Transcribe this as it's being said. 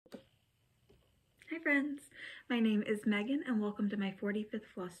Hi friends, my name is Megan and welcome to my 45th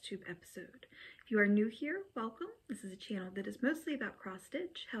Flosstube episode. If you are new here, welcome. This is a channel that is mostly about cross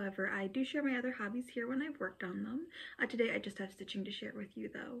stitch. However, I do share my other hobbies here when I've worked on them. Today I just have stitching to share with you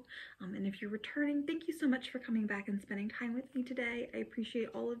though. And if you're returning, thank you so much for coming back and spending time with me today. I appreciate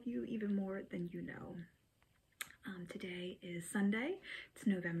all of you even more than you know. Today is Sunday. It's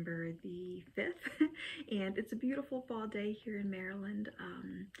November the 5th and it's a beautiful fall day here in Maryland.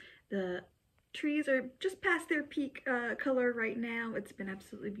 The trees are just past their peak color right now. It's been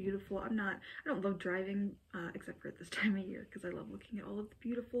absolutely beautiful. I don't love driving except for at this time of year because I love looking at all of the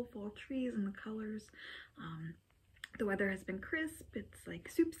beautiful fall trees and the colors. The weather has been crisp. It's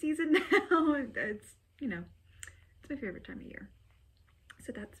like soup season now. It's, you know, it's my favorite time of year.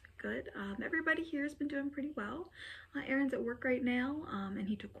 So that's good. Everybody here has been doing pretty well. Aaron's at work right now and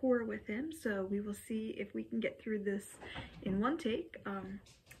he took Cora with him. So we will see if we can get through this in one take.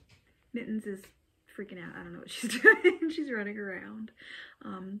 Mittens is freaking out. I don't know what she's doing. She's running around.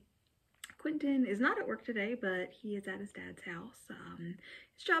 Quentin is not at work today, but he is at his dad's house.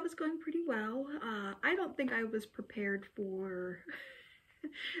 His job is going pretty well. I don't think I was prepared for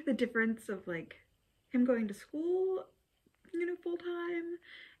the difference of like him going to school, you know, full time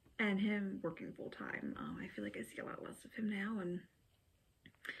and him working full time. I feel like I see a lot less of him now, and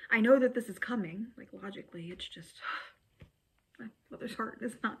I know that this is coming, like logically. It's just my mother's heart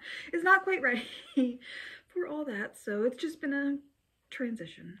is not quite ready for all that, so it's just been a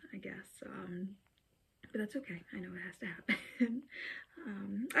transition, I guess. But that's okay. I know it has to happen.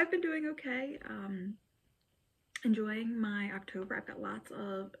 I've been doing okay. Enjoying my October. I've got lots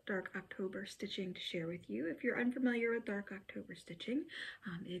of dark October stitching to share with you. If you're unfamiliar with dark October stitching,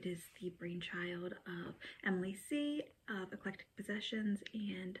 it is the brainchild of Emily C. of Eclectic Possessions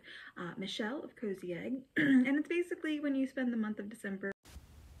and Michelle of Cozy Egg. And it's basically when you spend the month of December.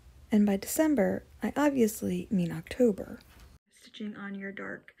 And by December, I obviously mean October. Stitching on your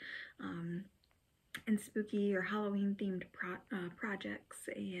dark and spooky or Halloween themed projects,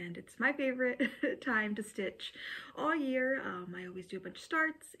 and it's my favorite time to stitch all year. I always do a bunch of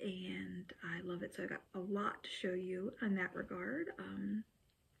starts and I love it, so I got a lot to show you in that regard.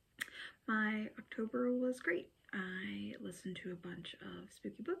 My October was great. I listened to a bunch of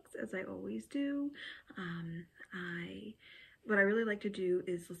spooky books, as I always do. What I really like to do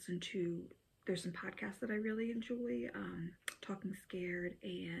is listen to, there's some podcasts that I really enjoy, Talking Scared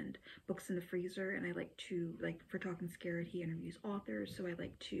and Books in the Freezer, and I like to, for Talking Scared, he interviews authors, so I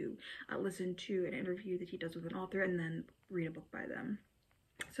like to listen to an interview that he does with an author and then read a book by them.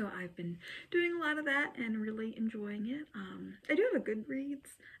 So I've been doing a lot of that and really enjoying it. I do have a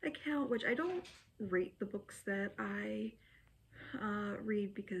Goodreads account, which I don't rate the books that I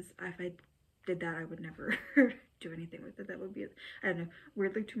read, because if I did that, I would never do anything with it. That would be, I don't know,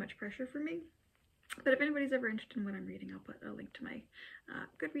 weirdly too much pressure for me. But if anybody's ever interested in what I'm reading, I'll put a link to my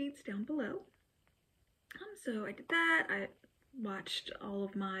Goodreads down below. So I did that. I watched all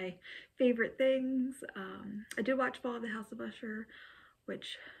of my favorite things. I did watch Fall of the House of Usher,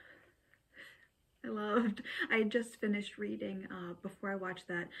 which I loved. I had just finished reading, before I watched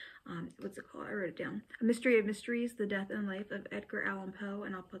that, what's it called? I wrote it down. A Mystery of Mysteries, The Death and Life of Edgar Allan Poe,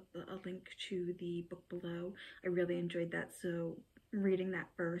 and I'll put a link to the book below. I really enjoyed that, so reading that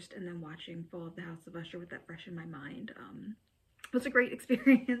first and then watching Fall of the House of Usher with that fresh in my mind was a great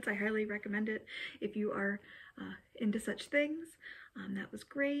experience. I highly recommend it if you are into such things. That was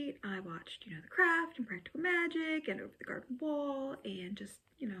great. I watched, you know, The Craft and Practical Magic and Over the Garden Wall, and just,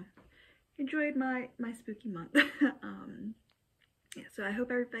 you know, enjoyed my spooky month. Yeah, so I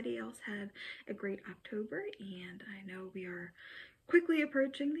hope everybody else had a great October, and I know we are quickly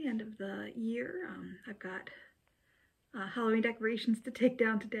approaching the end of the year. I've got Halloween decorations to take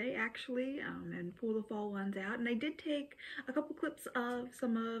down today, actually, and pull the fall ones out. And I did take a couple clips of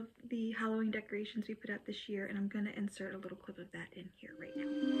some of the Halloween decorations we put out this year, and I'm going to insert a little clip of that in here right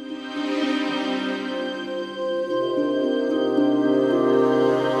now.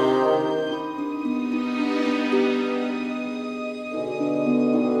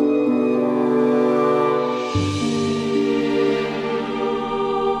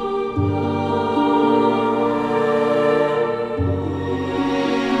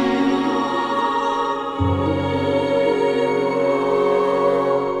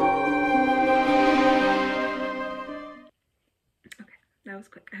 That was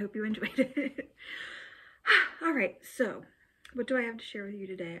quick. I hope you enjoyed it. Alright, so what do I have to share with you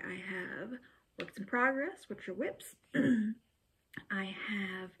today? I have works in progress, which are whips. I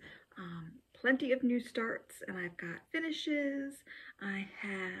have plenty of new starts, and I've got finishes. I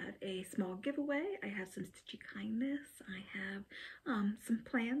have a small giveaway. I have some stitchy kindness. I have some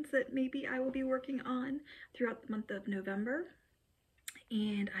plans that maybe I will be working on throughout the month of November.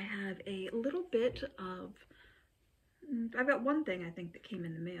 And I have a little bit of, I've got one thing I think that came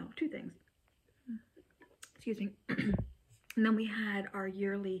in the mail, two things, excuse me. And then we had our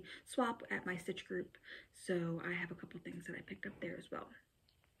yearly swap at my stitch group, so I have a couple things that I picked up there as well.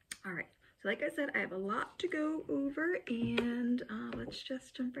 All right, so like I said, I have a lot to go over, and let's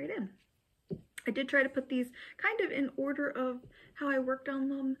just jump right in. I did try to put these kind of in order of how I worked on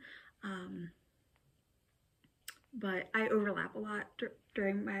them, but I overlap a lot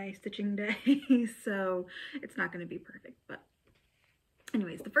during my stitching day, so it's not going to be perfect. But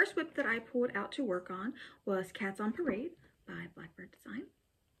anyways, the first whip that I pulled out to work on was Cats on Parade by Blackbird Design.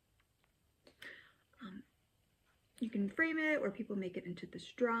 You can frame it, or people make it into this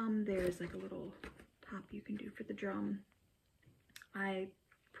drum. There's like a little top you can do for the drum. I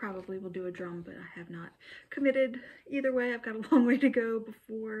probably will do a drum, but I have not committed either way. I've got a long way to go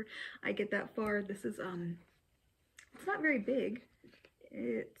before I get that far. This is it's not very big.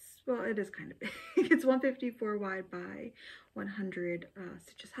 Well, it is kind of big. It's 154 wide by 100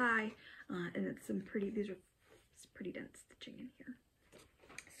 stitches high, and it's some pretty, it's pretty dense stitching in here.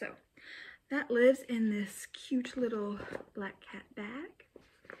 So that lives in this cute little black cat bag,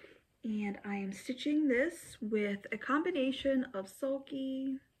 and I am stitching this with a combination of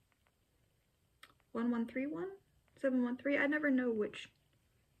Sulky 1131, 713. I never know which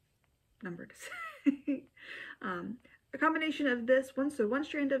number to say. A combination of this one, so one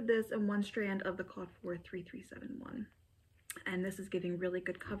strand of this and one strand of the Cloth 3371. And this is giving really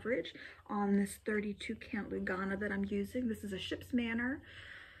good coverage on this 32 count Lugana that I'm using. This is a Ship's Manor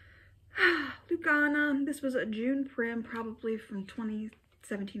Lugana. This was a June prim, probably from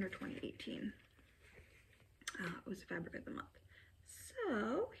 2017 or 2018. It was fabric of the month.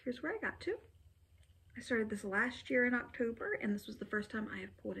 So here's where I got to. I started this last year in October, and this was the first time I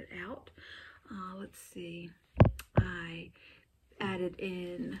have pulled it out. Let's see. I added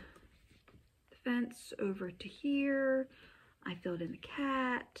in the fence over to here. I filled in the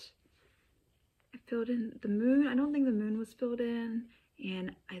cat. I filled in the moon. I don't think the moon was filled in.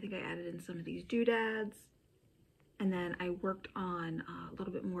 And I think I added in some of these doodads. And then I worked on a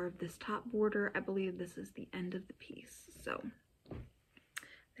little bit more of this top border. I believe this is the end of the piece. So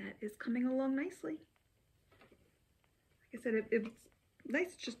that is coming along nicely. Like I said, it's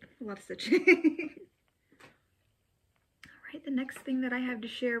nice, just a lot of stitching. Alright, the next thing that I have to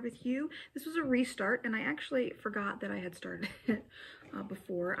share with you, this was a restart, and I actually forgot that I had started it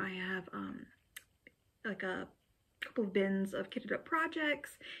before. I have like a couple of bins of kitted up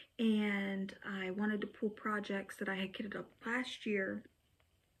projects, and I wanted to pull projects that I had kitted up last year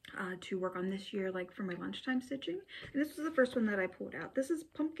to work on this year, like for my lunchtime stitching. And this was the first one that I pulled out. This is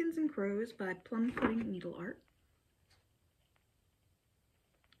Pumpkins and Crows by Plum Pudding Needle Art.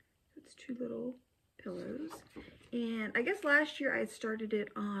 It's two little pillows, and I guess last year I started it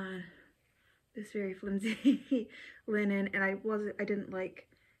on this very flimsy linen, and I didn't like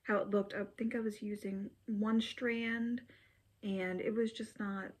how it looked. I think I was using one strand, and it was just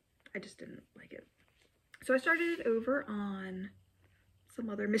not, I just didn't like it. So I started it over on some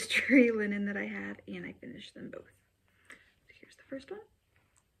other mystery linen that I had, and I finished them both. So here's the first one.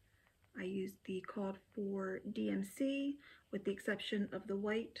 I used the called for DMC, with the exception of the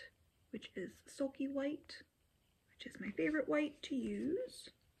white, which is Sulky White, which is my favorite white to use.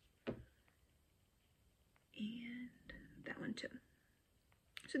 And that one too.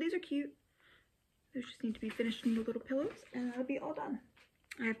 So these are cute. Those just need to be finished in the little pillows, and that'll be all done.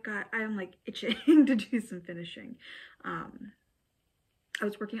 I'm like itching to do some finishing. I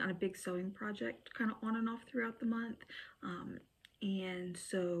was working on a big sewing project kind of on and off throughout the month. And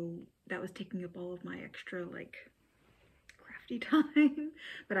so that was taking up all of my extra like crafty time,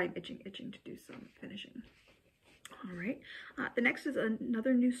 but I'm itching to do some finishing. All right, the next is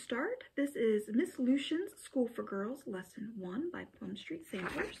another new start. This is Miss Lucian's School for Girls Lesson 1 by Plum Street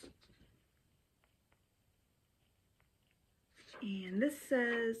Samplers. And this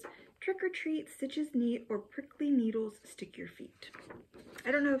says, trick or treat, stitches neat, or prickly needles stick your feet.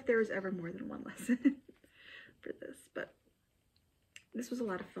 I don't know if there was ever more than one lesson for this, but this was a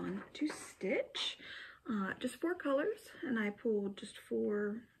lot of fun to stitch. Just 4 colors, and I pulled just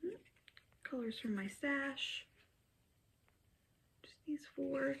 4 colors from my stash. Just these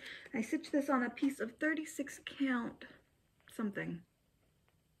 4. I stitched this on a piece of 36 count something.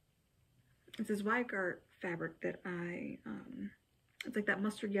 It's this Dawidziak fabric that it's like that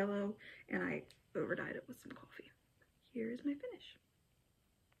mustard yellow, and I over dyed it with some coffee. Here's my finish.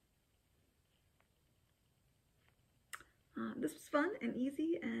 This was fun and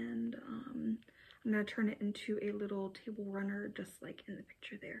easy, and I'm going to turn it into a little table runner, just like in the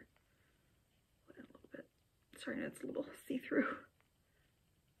picture there. Put in a little bit. Sorry, it's a little see-through.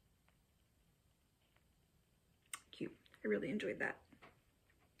 Cute. I really enjoyed that.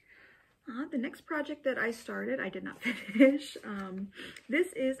 The next project that I started, I did not finish.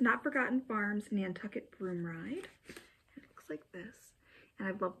 This is Not Forgotten Farms Nantucket Broom Ride. It looks like this, and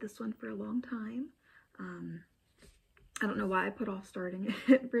I've loved this one for a long time. I don't know why I put off starting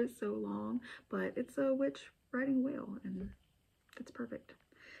it for so long, but it's a witch riding a whale, and it's perfect.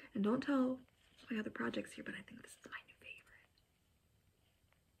 And don't tell my other projects here, but I think this is my new favorite.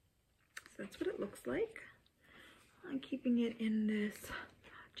 So that's what it looks like. I'm keeping it in this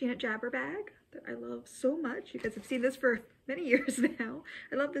Janet Jabber bag that I love so much. You guys have seen this for many years now.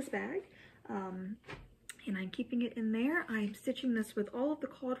 I love this bag. And I'm keeping it in there. I'm stitching this with all of the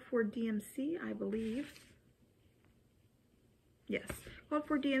called for DMC, I believe. Yes, called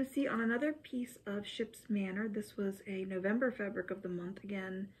for DMC on another piece of Ship's Manor. This was a November fabric of the month,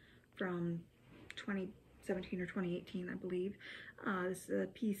 again from 2017 or 2018, I believe. This is a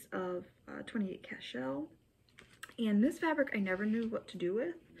piece of 28 Cashel. And this fabric I never knew what to do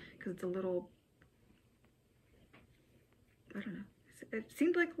with because it's a little, I don't know, it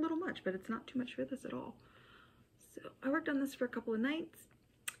seemed like a little much, but it's not too much for this at all. So I worked on this for a couple of nights,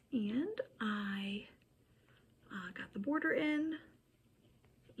 and I got the border in,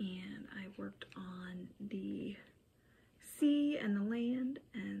 and I worked on the sea and the land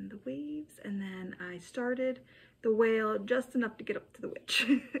and the waves, and then I started the whale just enough to get up to the witch.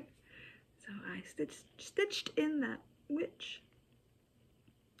 So I stitched in that witch,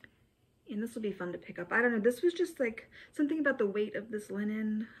 and this will be fun to pick up. I don't know, this was just like something about the weight of this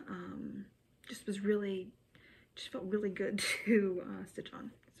linen, just felt really good to stitch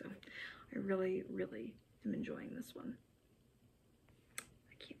on. So I really am enjoying this one.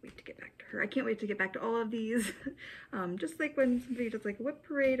 I can't wait to get back to her. I can't wait to get back to all of these. Just like when somebody does like a whip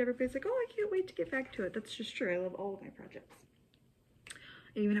parade, everybody's like, oh, I can't wait to get back to it. That's just true. I love all of my projects.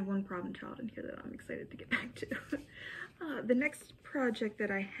 I even have one problem child in here that I'm excited to get back to. The next project that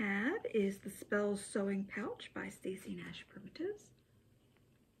I have is the Spells Sewing Pouch by Stacy Nash Primitives.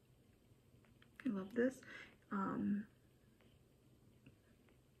 I love this.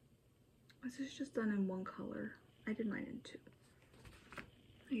 This is just done in one color. I did mine in two.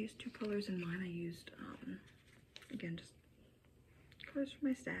 I used two colors in mine. I used, again, just colors from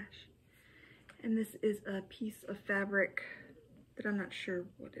my stash. And this is a piece of fabric that I'm not sure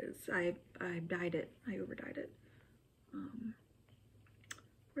what is. I dyed it. I over-dyed it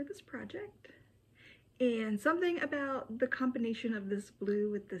for this project. And something about the combination of this blue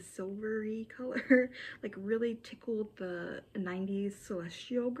with the silvery color like really tickled the 90s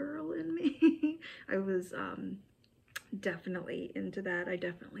celestial girl in me. I was definitely into that. I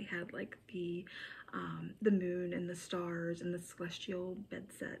definitely had like the moon and the stars and the celestial bed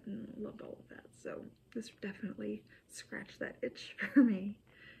set and loved all of that. So this definitely scratched that itch for me.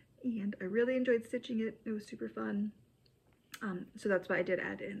 And I really enjoyed stitching it. It was super fun. So that's why I did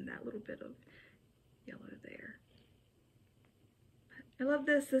add in that little bit of yellow there. I love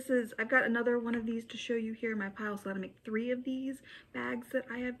this. I've got another one of these to show you here in my pile, so I'm gonna make 3 of these bags that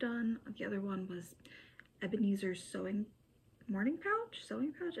I have done. The other one was Ebenezer's Sewing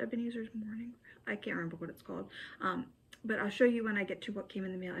Pouch, Ebenezer's Morning, I can't remember what it's called. But I'll show you when I get to what came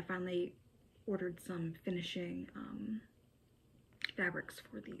in the mail. I finally ordered some finishing fabrics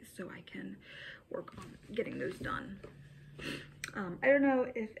for these so I can work on getting those done. I don't know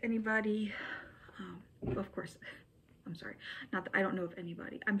if anybody, of course, I'm sorry, not that I don't know if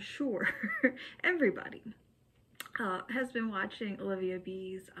anybody, I'm sure everybody has been watching Olivia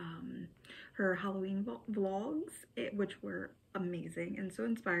B's, her Halloween vlogs, which were amazing and so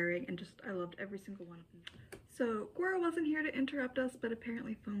inspiring, and just, I loved every single one of them. So, Cora wasn't here to interrupt us, but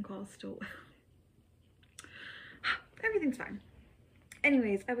apparently phone calls still everything's fine.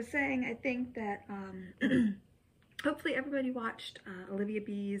 Anyways, I was saying, I think that, hopefully everybody watched Olivia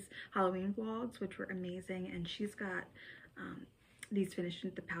B's Halloween vlogs, which were amazing, and she's got these finished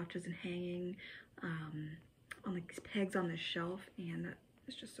with the pouches and hanging on like these pegs on the shelf, and that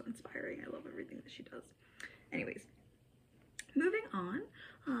is just so inspiring. I love everything that she does. Anyways, moving on,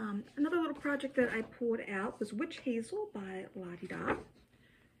 another little project that I pulled out was Witch Hazel by La-Di-Da.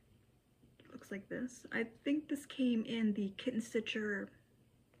 Looks like this. I think this came in the Kitten Stitcher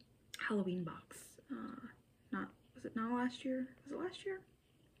Halloween box. Was it not last year? Was it last year?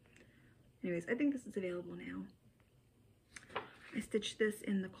 Anyways, I think this is available now. I stitched this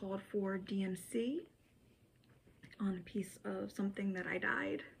in the called for DMC on a piece of something that I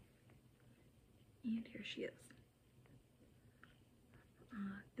dyed. And here she is.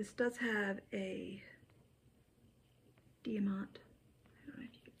 This does have a diamond. I don't know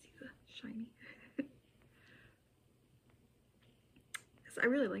if you can see the shiny. I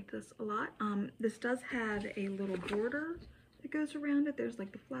really like this a lot. This does have a little border that goes around it. There's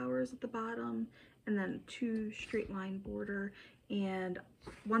like the flowers at the bottom and then 2 straight line border. And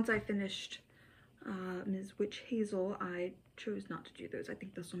once I finished Ms. Witch Hazel, I chose not to do those. I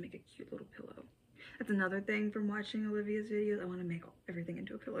think this will make a cute little pillow. That's another thing from watching Olivia's videos. I want to make everything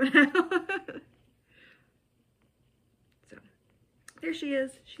into a pillow now. So there she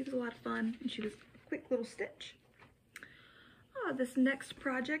is. She was a lot of fun, and she was a quick little stitch. This next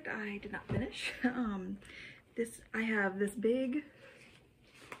project I did not finish. I have this big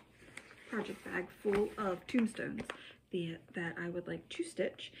project bag full of tombstones that I would like to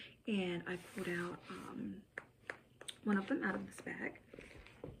stitch, and I pulled out one of them out of this bag,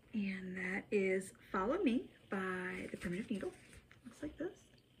 and that is Follow Me by the Primitive Needle. Looks like this.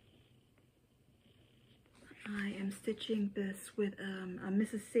 I am stitching this with a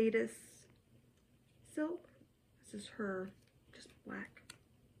Mrs. Sadis silk. This is her just black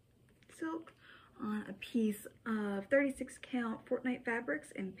silk on a piece of 36 count Fortnite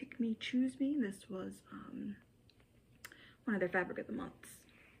fabrics and Pick Me Choose Me. This was one of their fabric of the months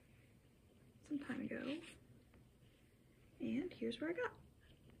some time ago, and here's where I got.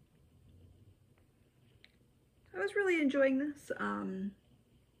 I was really enjoying this.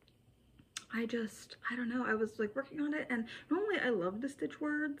 I don't know, I was like working on it, and normally I love to stitch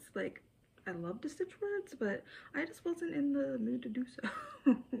words, like I love to stitch words, but I just wasn't in the mood to do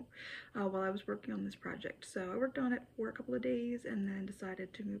so while I was working on this project. So I worked on it for a couple of days and then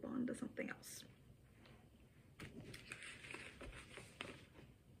decided to move on to something else.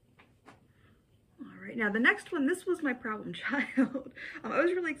 Alright, now the next one, this was my problem child. I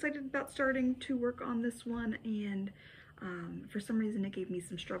was really excited about starting to work on this one, and for some reason it gave me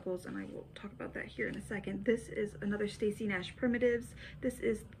some struggles, and I will talk about that here in a second. This is another Stacey Nash Primitives. This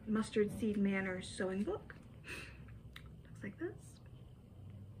is Mustard Seed Manor sewing book. Looks like this.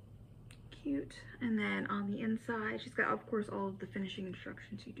 Cute. And then on the inside, she's got, of course, all of the finishing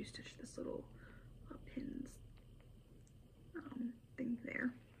instructions. You do stitch this little pins thing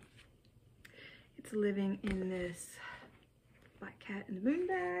there. It's living in this Black Cat in the Moon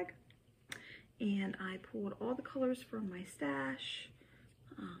bag. And I pulled all the colors from my stash.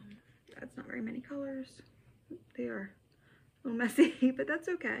 That's not very many colors. They are a little messy, but that's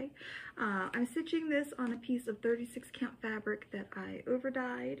okay. I'm stitching this on a piece of 36 count fabric that I over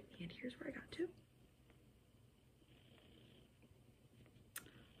dyed, and here's where I got to.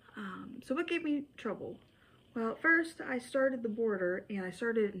 So what gave me trouble? Well, first I started the border, and I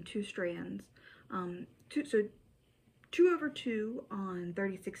started it in 2 strands. So 2/2 on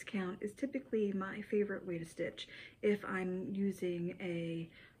 36 count is typically my favorite way to stitch if I'm using a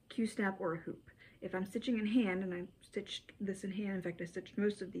Q-snap or a hoop. If I'm stitching in hand, and I stitched this in hand, in fact I stitched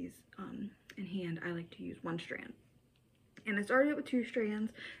most of these in hand, I like to use 1 strand. And I started it with 2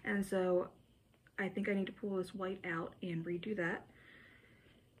 strands, and so I think I need to pull this white out and redo that.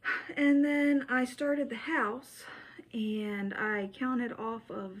 And then I started the house, and I counted off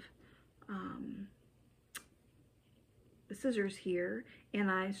of the scissors here, and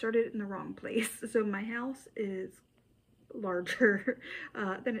I started it in the wrong place. So my house is larger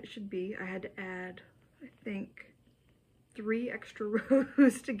than it should be. I had to add, I think, 3 extra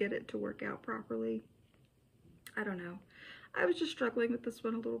rows to get it to work out properly. I don't know. I was just struggling with this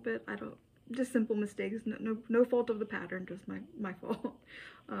one a little bit. Just simple mistakes, no fault of the pattern, just my fault.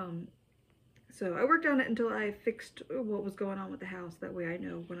 So I worked on it until I fixed what was going on with the house. That way I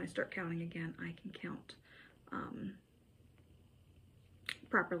know when I start counting again, I can count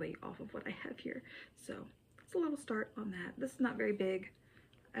properly off of what I have here. So it's a little start on that. This is not very big.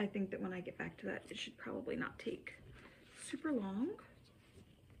 I think that when I get back to that, it should probably not take super long.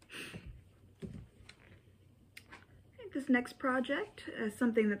 This next project is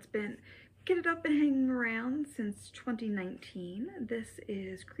something that's been kitted up and hanging around since 2019. This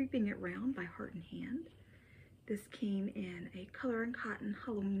is Creeping It Round by Heart and Hand. This came in a Color and Cotton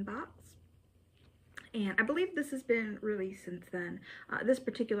Halloween box, and I believe this has been released since then. This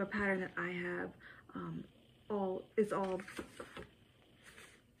particular pattern that I have is all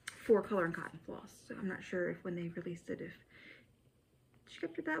for Color and Cotton floss, so I'm not sure if when they released it, if she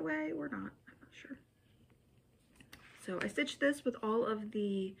kept it that way or not. I'm not sure. So I stitched this with all of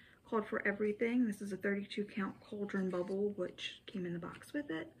the Called for Everything. This is a 32 count cauldron bubble, which came in the box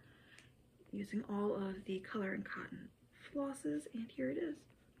with it, using all of the Color and Cotton flosses, and here it is.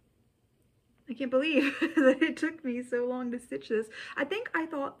 I can't believe that it took me so long to stitch this. I think I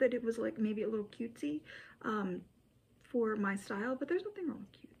thought that it was like maybe a little cutesy for my style, but there's nothing wrong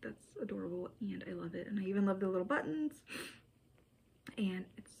with cute. That's adorable and I love it. And I even love the little buttons and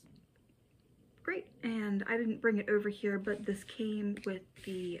it's great. And I didn't bring it over here, but this came with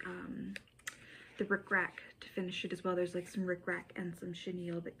the rickrack to finish it as well. There's like some rickrack and some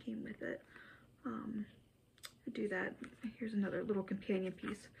chenille that came with it. I do that. Here's another little companion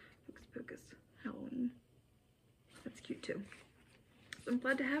piece. Focus, focus, Halloween. That's cute too. So I'm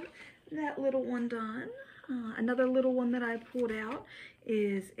glad to have that little one done. Another little one that I pulled out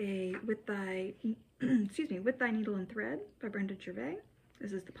is a With Thy Needle and Thread by Brenda Gervais.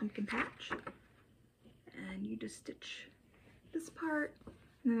 This is the pumpkin patch. And you just stitch this part,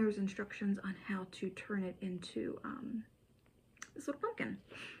 and then there's instructions on how to turn it into this little pumpkin.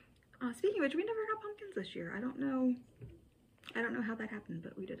 Speaking of which, we never got pumpkins this year. I don't know how that happened,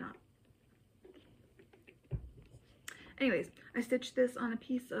 but we did not. Anyways, I stitched this on a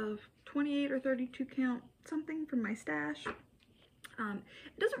piece of 28 or 32 count something from my stash.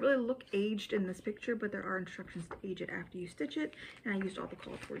 It doesn't really look aged in this picture, but there are instructions to age it after you stitch it, and I used all the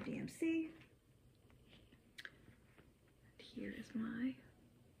called for DMC. Here is my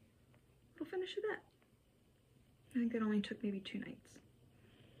little finish of that. I think that only took maybe 2 nights.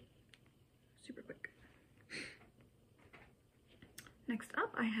 Super quick. Next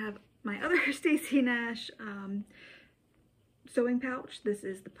up, I have my other Stacy Nash sewing pouch. This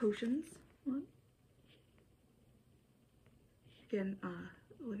is the Potions one. Again,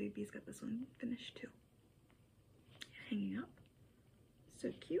 Olivia B's got this one finished too. Hanging up.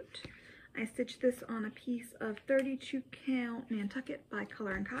 So cute. I stitched this on a piece of 32 count Nantucket by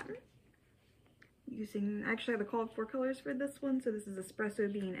Color and Cotton. Using, actually I have the called for colors for this one, so this is Espresso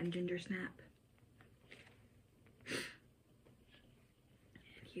Bean and Ginger Snap. And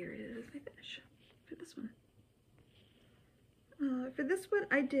here is my finish for this one. For this one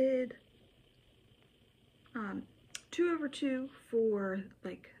I did 2/2 for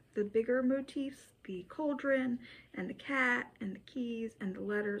like the bigger motifs, the cauldron and the cat and the keys and the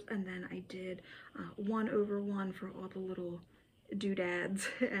letters, and then I did 1/1 for all the little doodads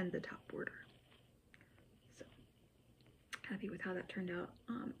and the top border. So happy with how that turned out.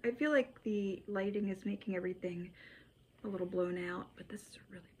 I feel like the lighting is making everything a little blown out, but this is a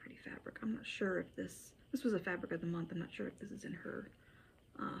really pretty fabric. I'm not sure if this was a fabric of the month. I'm not sure if this is in her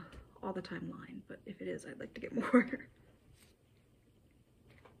all the time line, but if it is, I'd like to get more.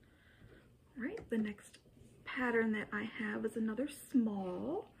 Alright, the next pattern that I have is another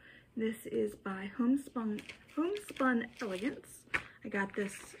small. This is by Homespun Elegance. I got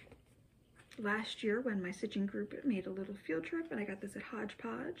this last year when my stitching group made a little field trip, and I got this at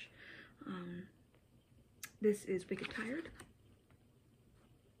Hodgepodge. This is Wicked Tired.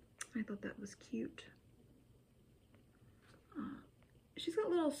 I thought that was cute. She's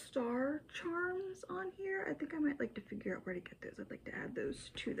got little star charms on here. I think I might like to figure out where to get those. I'd like to add those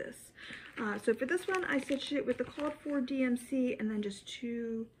to this. So for this one, I stitched it with the called for DMC and then just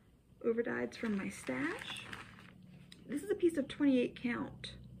 2 overdyes from my stash. This is a piece of 28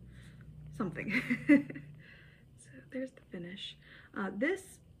 count something. So there's the finish.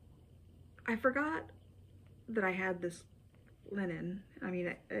 This, I forgot that I had this linen. I mean,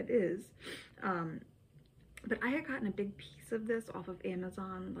 it is. But I had gotten a big piece of this off of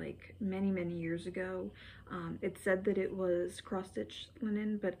Amazon like many years ago. It said that it was cross-stitch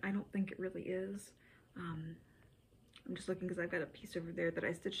linen, but I don't think it really is. I'm just looking because I've got a piece over there that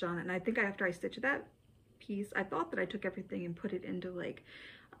I stitched on it, and I think after I stitched that piece, I thought that I took everything and put it into like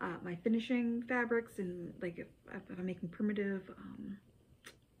my finishing fabrics, and like if I'm making primitive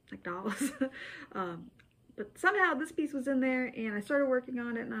like dolls. But somehow this piece was in there, and I started working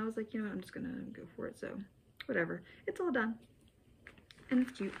on it, and I was like, you know what, I'm just gonna go for it. So whatever, it's all done, and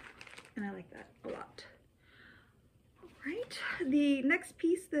it's cute, and I like that a lot. All right, the next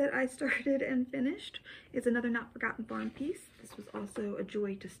piece that I started and finished is another Not Forgotten Farm piece. This was also a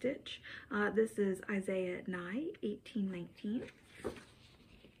joy to stitch. This is Isaiah Nye, 1819.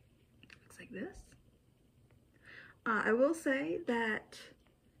 Looks like this. I will say that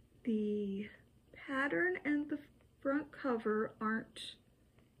the pattern and the front cover aren't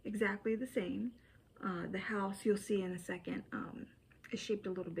exactly the same. The house, you'll see in a second, is shaped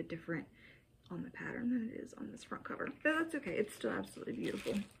a little bit different on the pattern than it is on this front cover. But that's okay, it's still absolutely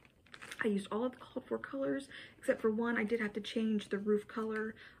beautiful. I used all of the called for colors, except for one. I did have to change the roof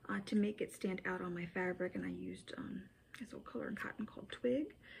color to make it stand out on my fabric, and I used this old Color and Cotton called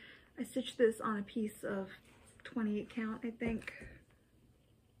Twig. I stitched this on a piece of 28 count, I think.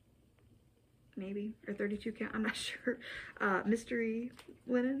 Maybe, or 32 count, I'm not sure. Mystery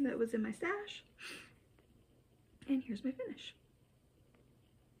linen that was in my stash. And here's my finish.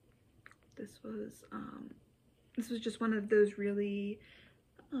 This was this was just one of those really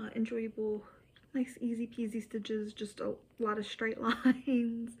enjoyable, nice easy peasy stitches, just a lot of straight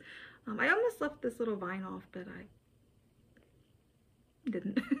lines. I almost left this little vine off, but I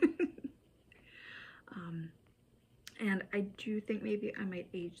didn't. And I do think maybe I might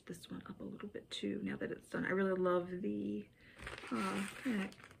age this one up a little bit too now that it's done. I really love the kind of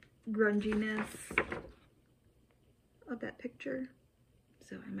grunginess of that picture.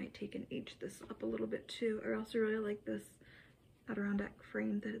 So I might take and age this up a little bit too. I also really like this Adirondack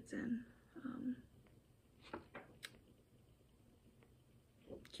frame that it's in.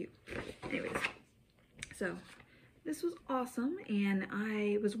 Cute. Anyways, so this was awesome, and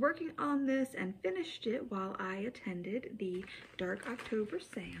I was working on this and finished it while I attended the Dark October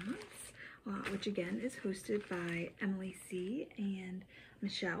Seance, which again is hosted by Emily C. and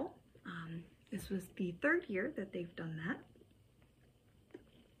Michelle. This was the 3rd year that they've done that,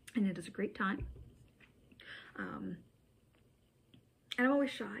 and it is a great time. And I'm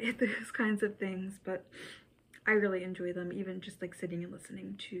always shy at those kinds of things, but I really enjoy them, even just like sitting and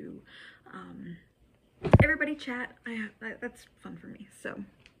listening to everybody chat. That's fun for me. So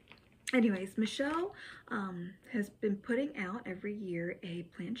anyways, Michelle has been putting out every year a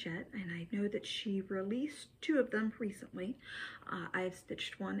planchette, and I know that she released 2 of them recently. I've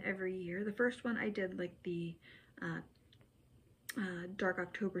stitched one every year. The first one I did like the Dark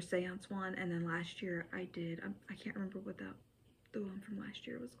October Seance one, and then last year I did, I can't remember what the one from last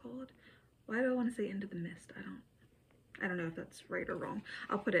year was called. Why do I want to say Into the Mist? I don't know if that's right or wrong.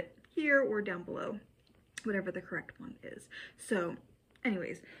 I'll put it here or down below, whatever the correct one is. So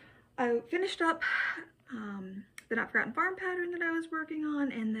anyways, I finished up the Not Forgotten Farm pattern that I was working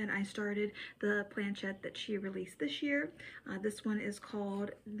on, and then I started the planchette that she released this year. This one is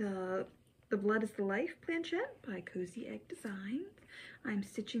called the Blood is the Life planchette by Cozy Egg Designs. I'm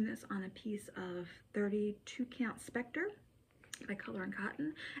stitching this on a piece of 32 count Spectre by Color and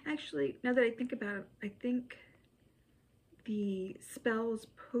Cotton. Actually, now that I think about it, I think the Spells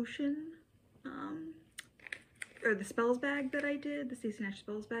Potion, or the Spells bag that I did, the Stacey Nash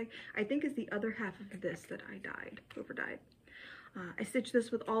Spells bag, I think is the other half of this that I over dyed. I stitched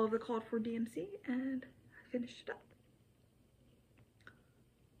this with all of the called for DMC, and I finished it up.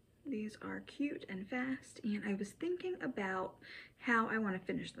 These are cute and fast, and I was thinking about how I want to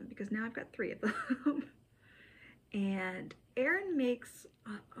finish them, because now I've got 3 of them. And Erin makes,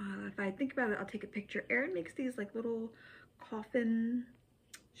 if I think about it, I'll take a picture. Erin makes these like little coffin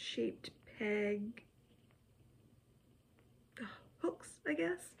shaped peg hooks, I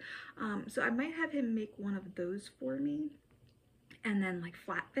guess. So I might have him make one of those for me, and then like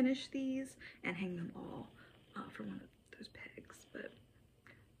flat finish these and hang them all for one of those pegs. But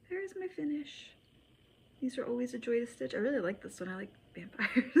there's my finish. These are always a joy to stitch. I really like this one. I like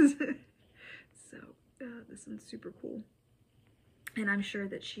vampires. So this one's super cool, and I'm sure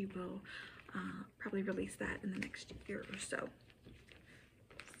that she will probably release that in the next year or so.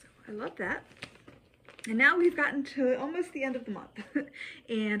 So I love that. And now we've gotten to almost the end of the month,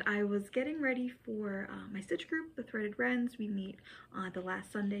 and I was getting ready for my stitch group, the Threaded Wrens. We meet on the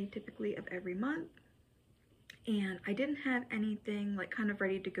last Sunday typically of every month, and I didn't have anything like kind of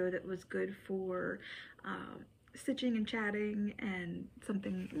ready to go that was good for stitching and chatting and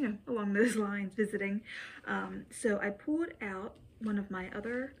something, you know, along those lines, visiting. So I pulled out one of my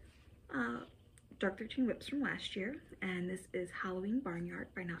other Dark 13 whips from last year, and this is Halloween Barnyard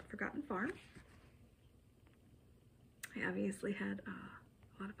by Not Forgotten Farm. I obviously had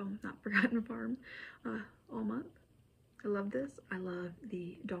a lot of fun with Not Forgotten Farm all month. I love this. I love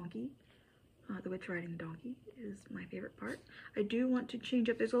the donkey. The witch riding the donkey is my favorite part. I do want to change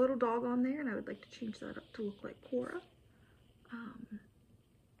up. There's a little dog on there, and I would like to change that up to look like Cora.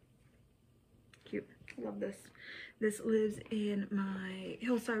 Cute. I love this. This lives in my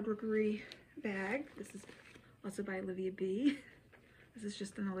Hillside Rookery bag. This is also by Olivia B. This is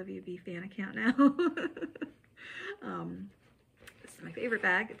just an Olivia B fan account now. This is my favorite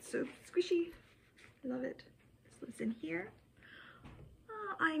bag. It's so squishy. I love it. This lives in here.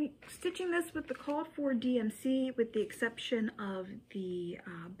 I'm stitching this with the called for DMC, with the exception of the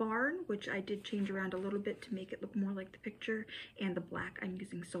barn, which I did change around a little bit to make it look more like the picture, and the black. I'm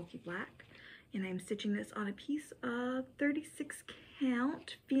using Sulky Black, and I'm stitching this on a piece of 36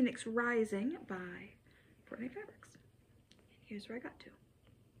 count Phoenix Rising by Fortnite Fabrics. And here's where I got to.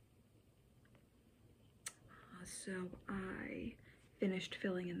 So I finished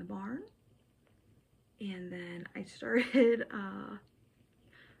filling in the barn, and then I started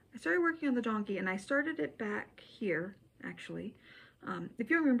working on the donkey, and I started it back here, actually. If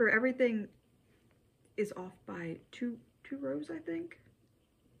you remember, everything is off by two rows, I think.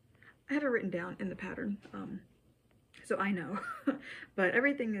 I have it written down in the pattern, so I know. But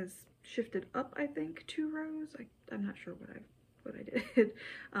everything is shifted up, I think, 2 rows. I'm not sure what I did.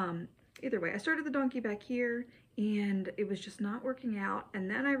 Either way, I started the donkey back here, and it was just not working out. And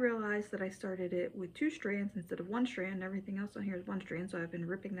then I realized that I started it with 2 strands instead of 1 strand. Everything else on here is 1 strand, so I've been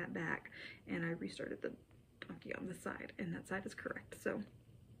ripping that back, and I restarted the donkey on this side, and that side is correct. So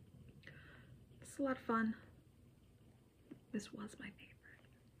it's a lot of fun. This was my favorite.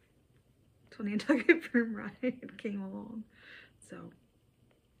 It's when the Nantucket Broom Ride came along. So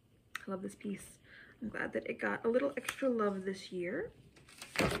I love this piece. I'm glad that it got a little extra love this year.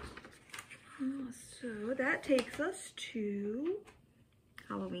 So that takes us to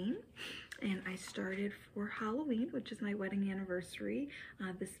Halloween, and I started for Halloween, which is my wedding anniversary,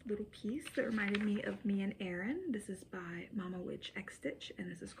 this little piece that reminded me of me and Aaron. This is by Mama Witch X Stitch, and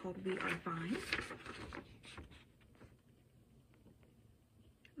this is called We Are Fine.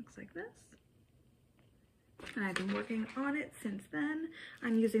 Looks like this. And I've been working on it since then.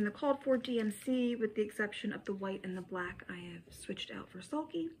 I'm using the called for DMC with the exception of the white and the black I have switched out for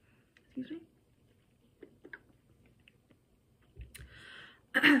Sulky. Excuse me.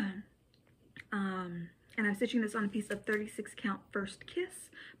 And I'm stitching this on a piece of 36 count First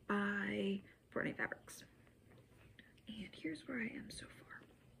Kiss by Fortnite Fabrics. And here's where I am so far.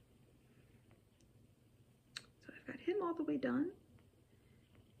 So I've got him all the way done.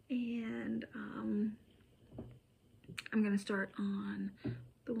 And I'm gonna start on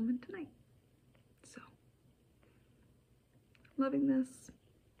the woman tonight. So loving this.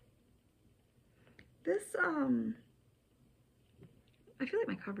 This I feel like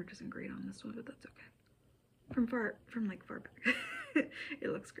my coverage isn't great on this one, but that's okay. From far back, it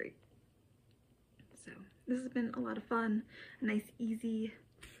looks great. So this has been a lot of fun. A nice easy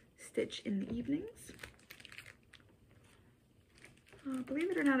stitch in the evenings. Believe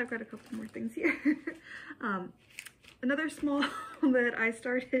it or not, I've got a couple more things here. Another small that I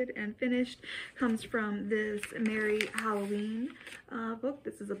started and finished comes from this Merry Halloween book.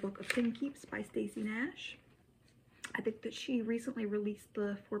 This is a book of pin keeps by Stacy Nash. I think that she recently released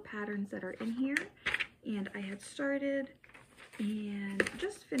the 4 patterns that are in here, and I had started and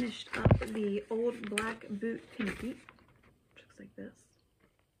just finished up the old black boot pin keep, which looks like this.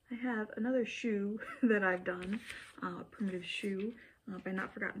 I have another shoe that I've done, primitive shoe by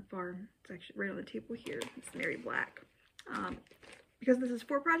Not Forgotten Farm. It's actually right on the table here. It's Mary Black. Because this is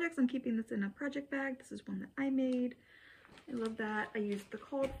 4 projects, I'm keeping this in a project bag. This is one that I made. I love that. I used the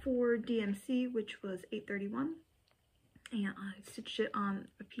called for DMC, which was 831. And I stitched it on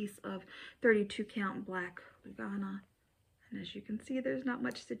a piece of 32 count black Lugana. And as you can see, there's not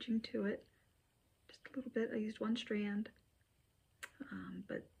much stitching to it. Just a little bit. I used 1 strand.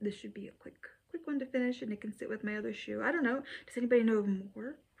 But this should be a quick one to finish, and it can sit with my other shoe. I don't know. Does anybody know of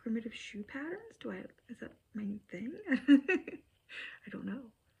more primitive shoe patterns? Is that my new thing? I don't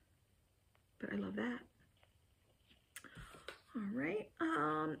know. But I love that. All right.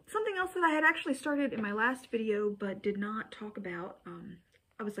 Something else that I had actually started in my last video but did not talk about.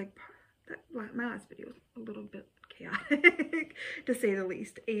 I was like, my last video was a little bit chaotic to say the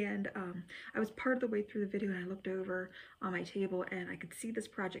least, and I was part of the way through the video, and I looked over on my table and I could see this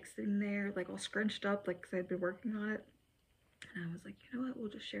project sitting there like all scrunched up, like because I'd been working on it, and I was like, you know what, we'll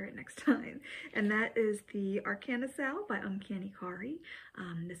just share it next time. And that is the Arcana Sal by Uncanny Kari.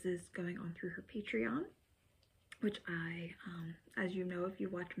 This is going on through her Patreon, which I, as you know, if you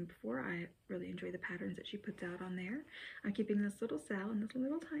watched me before, I really enjoy the patterns that she puts out on there. I'm keeping this little Sal in this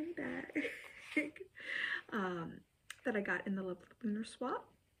little tiny bag that I got in the Lovely Lunar Swap.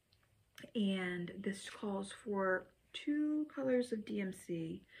 And this calls for 2 colors of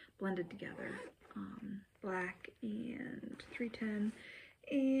DMC blended together, black and 310,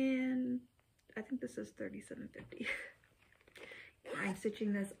 and I think this is 3750. I'm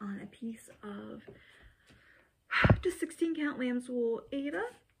stitching this on a piece of just 16 count lamb's wool Ada,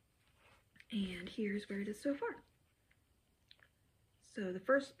 and here's where it is so far. So the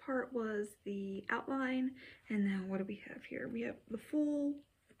first part was the outline, and then what do we have here? We have the Fool,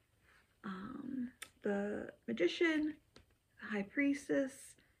 the Magician, the High Priestess,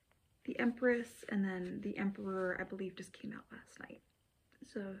 the Empress, and then the Emperor, I believe, just came out last night.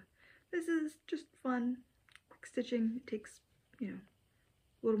 So this is just fun, quick stitching. It takes, you know,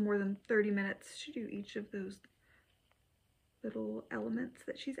 a little more than 30 minutes to do each of those little elements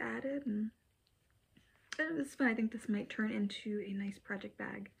that she's added, and this is fun. I think this might turn into a nice project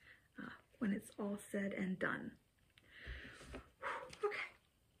bag when it's all said and done. Okay.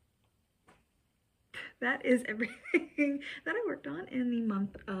 That is everything that I worked on in the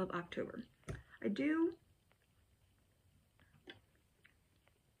month of October.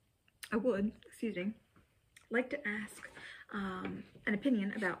 I would, excuse me, like to ask an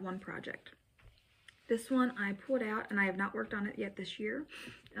opinion about one project. This one I pulled out and I have not worked on it yet this year.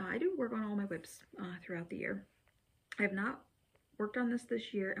 I do work on all my whips throughout the year. I have not worked on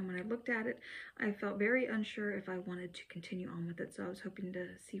this year, and when I looked at it, I felt very unsure if I wanted to continue on with it, so I was hoping to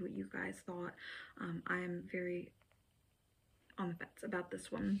see what you guys thought. I am very on the fence about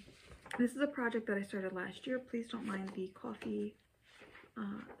this one. This is a project that I started last year. Please don't mind the coffee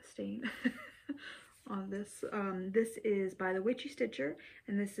stain on this. This is by the Witchy Stitcher,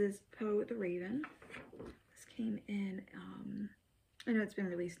 and this is Poe the Raven. This came in, I know it's been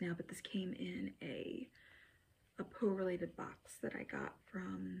released now, but this came in a Poe related box that I got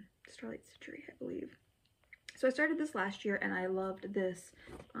from Starlight Stitchery, I believe. So I started this last year and I loved this,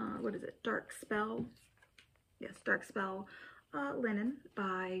 what is it, Dark Spell? Yes, Dark Spell linen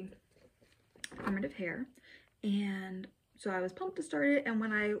by Primitive Hair. And so I was pumped to start it, and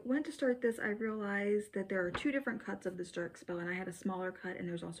when I went to start this, I realized that there are two different cuts of this Dark Spell, and I had a smaller cut and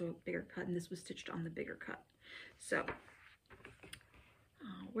there's also a bigger cut, and this was stitched on the bigger cut. So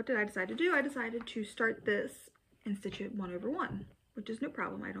what did I decide to do? I decided to start this and stitch it 1 over 1, which is no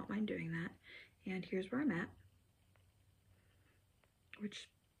problem. I don't mind doing that. And here's where I'm at, which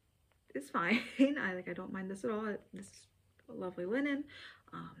is fine. I don't mind this at all. This is a lovely linen.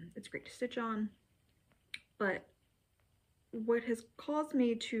 It's great to stitch on. But what has caused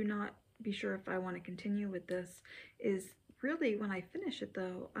me to not be sure if I want to continue with this is really when I finish it,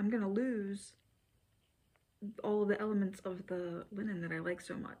 though, I'm going to lose all of the elements of the linen that I like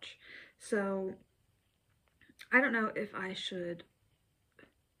so much. So I don't know if I should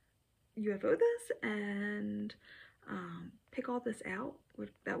UFO this and pick all this out.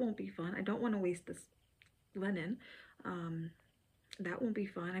 That won't be fun. I don't want to waste this linen. That won't be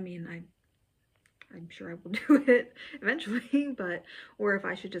fun. I mean, I'm sure I will do it eventually, but, or if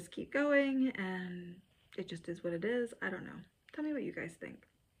I should just keep going and it just is what it is. I don't know. Tell me what you guys think.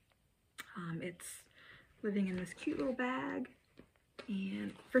 It's living in this cute little bag,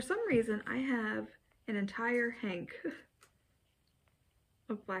 and for some reason I have an entire hank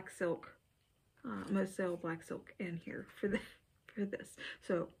of black silk, Moselle black silk in here for this.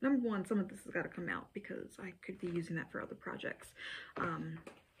 So number one, some of this has got to come out because I could be using that for other projects.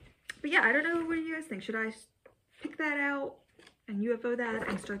 But yeah, I don't know. What do you guys think? Should I pick that out and UFO that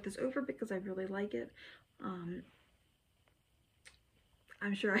and start this over because I really like it?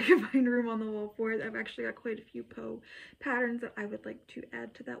 I'm sure I can find room on the wall for it. I've actually got quite a few Poe patterns that I would like to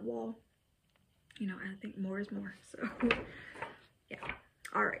add to that wall. You know, I think more is more. So yeah.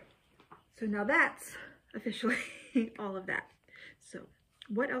 All right. So now that's officially all of that. So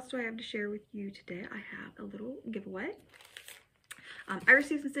what else do I have to share with you today? I have a little giveaway. I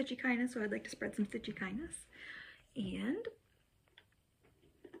received some stitchy kindness, so I'd like to spread some stitchy kindness. And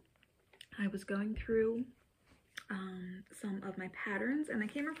I was going through some of my patterns, and I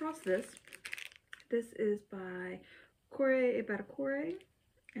came across this. This is by Kore Ibarakore,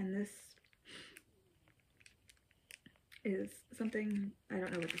 and this is something, I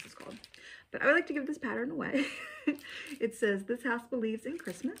don't know what this is called, but I would like to give this pattern away. It says, "This house believes in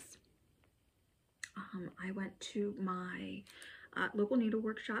Christmas." I went to my local needle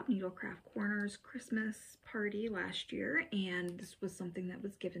workshop, Needlecraft Corner's Christmas party last year, and this was something that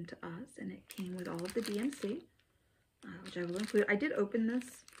was given to us, and it came with all of the DMC, which I will include. I did open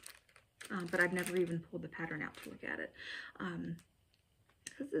this, but I've never even pulled the pattern out to look at it.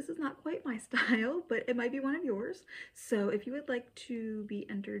 Because this is not quite my style, but it might be one of yours. So if you would like to be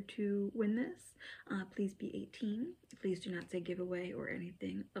entered to win this, please be 18. Please do not say giveaway or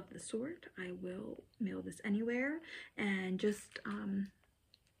anything of the sort. I will mail this anywhere, and just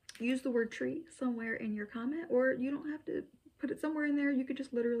use the word tree somewhere in your comment, or you don't have to put it somewhere in there. You could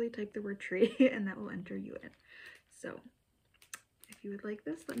just literally type the word tree and that will enter you in. So if you would like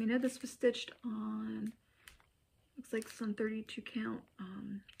this, let me know. This was stitched on, looks like some 32 count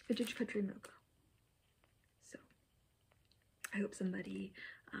vintage country mocha. So I hope somebody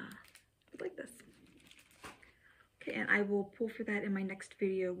would like this. Okay, and I will pull for that in my next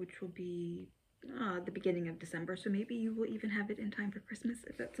video, which will be the beginning of December. So maybe you will even have it in time for Christmas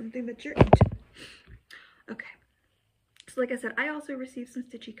if that's something that you're into. Okay, so like I said, I also received some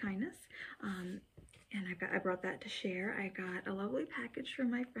stitchy kindness. And I brought that to share. I got a lovely package from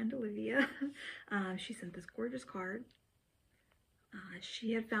my friend Olivia. She sent this gorgeous card.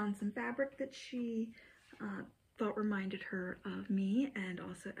 She had found some fabric that she thought reminded her of me and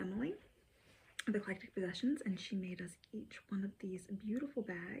also Emily, the Eclectic Possessions, and she made us each one of these beautiful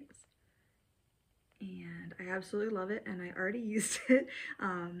bags. And I absolutely love it, and I already used it.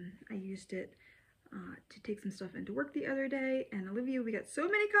 I used it to take some stuff into work the other day, and Olivia, we got so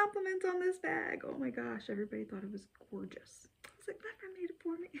many compliments on this bag. Oh my gosh, everybody thought it was gorgeous. I was like, that friend made it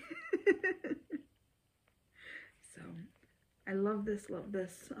for me. So I love this, love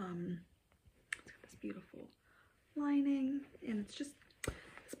this. It's got this beautiful lining, and it's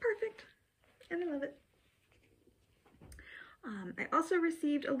perfect, and I love it. I also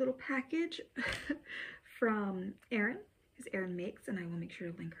received a little package from Erin, who's Erin Makes, and I will make sure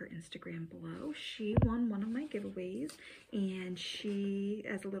to link her Instagram below. She won one of my giveaways, and she,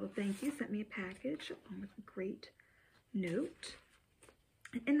 as a little thank you, sent me a package with a great note.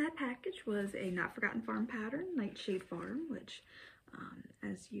 And in that package was a Not Forgotten Farm pattern, Nightshade Farm, which,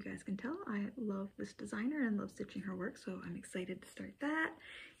 as you guys can tell, I love this designer and love stitching her work, so I'm excited to start that.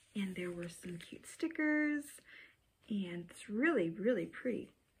 And there were some cute stickers, and it's really, really pretty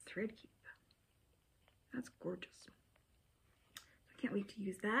thread keep. That's gorgeous. I can't wait to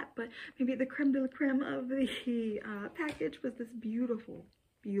use that, but maybe the creme de la creme of the package was this beautiful,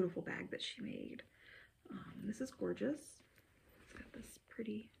 beautiful bag that she made. This is gorgeous. It's got this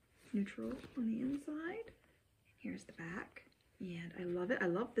pretty neutral on the inside. Here's the back, and I love it. I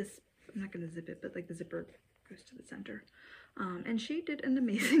love this. I'm not going to zip it, but like the zipper goes to the center. And she did an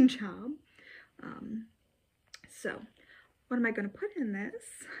amazing job. So what am I going to put in this?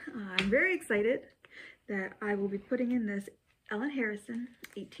 I'm very excited that I will be putting in this Allan Harrison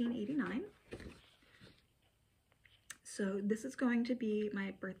 1889. So this is going to be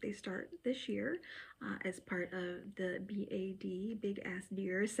my birthday start this year as part of the BAD, Big Ass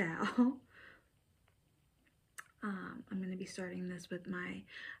Deer Sal. I'm going to be starting this with my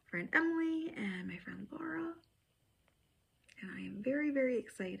friend Emily and my friend Laura. And I am very, very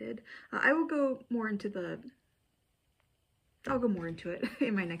excited. I will go more into I'll go more into it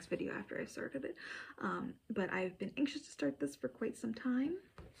in my next video after I've started it. But I've been anxious to start this for quite some time.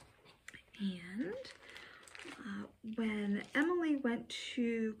 And when Emily went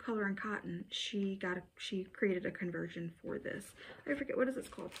to Color and Cotton, she created a conversion for this. I forget, what is this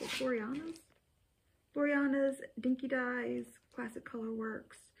called? Gloriana's Dinky Dyes, Classic Color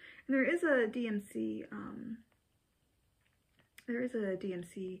Works. And there is a DMC,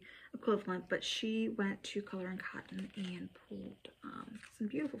 equivalent, but she went to Color and Cotton and pulled some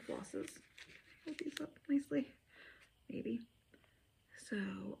beautiful flosses. Hold these up nicely, maybe.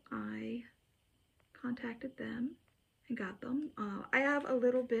 So I contacted them and got them. I have a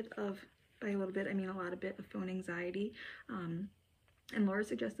little bit of, by a little bit, I mean a lot of bit of phone anxiety. And Laura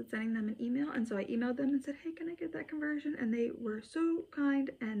suggested sending them an email, and so I emailed them and said, hey, can I get that conversion? And they were so kind,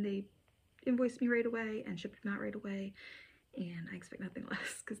 and they invoiced me right away and shipped them out right away. And I expect nothing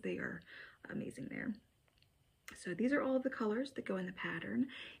less because they are amazing there. So these are all of the colors that go in the pattern,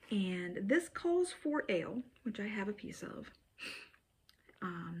 and this calls for ale, which I have a piece of.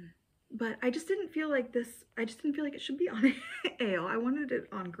 But I just didn't feel like it should be on ale. I wanted it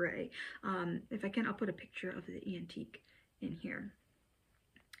on gray. If I can, I'll put a picture of the antique in here.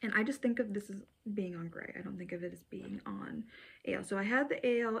 And I just think of this as being on gray. I don't think of it as being on ale. So I had the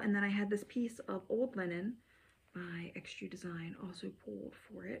ale, and then I had this piece of old linen by Extra Design also pulled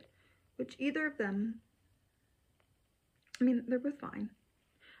for it, which either of them, I mean, they're both fine.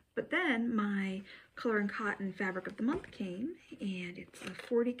 But then my Color and Cotton Fabric of the Month came, and it's a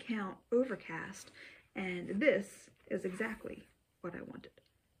 40 count overcast, and this is exactly what I wanted.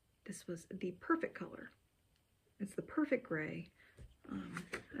 This was the perfect color. It's the perfect gray.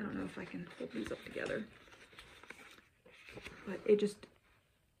 I don't know if I can hold these up together, but it just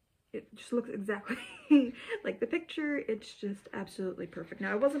looks exactly like the picture. It's just absolutely perfect.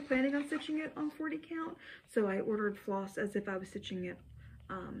 Now, I wasn't planning on stitching it on 40 count, so I ordered floss as if I was stitching it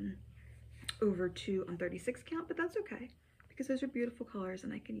over to on 36 count, but that's okay because those are beautiful colors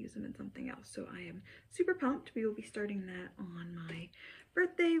and I can use them in something else. So I am super pumped. We will be starting that on my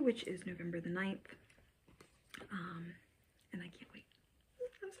birthday, which is November the 9th. And I can't wait.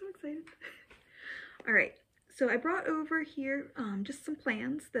 I'm so excited. All right. So I brought over here just some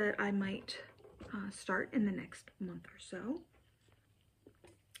plans that I might start in the next month or so.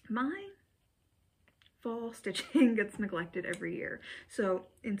 My fall stitching gets neglected every year. So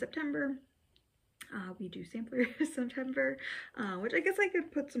in September, we do sampler September, which I guess I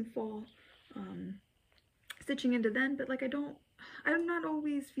could put some fall stitching into then, but like I'm not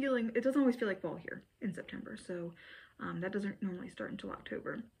always feeling, it doesn't always feel like fall here in September. So that doesn't normally start until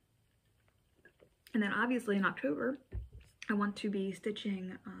October. And then obviously in October, I want to be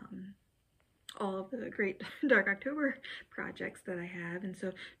stitching all of the great Dark October projects that I have. And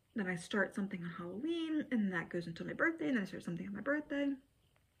so then I start something on Halloween, and that goes until my birthday, and then I start something on my birthday,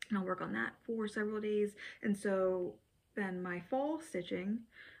 and I'll work on that for several days. And so then my fall stitching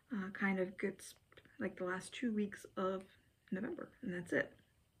kind of gets like the last 2 weeks of November, and that's it.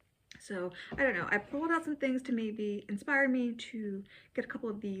 So I don't know, I pulled out some things to maybe inspire me to get a couple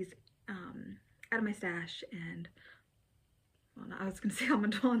of these out of my stash, and well, I was gonna say I'm gonna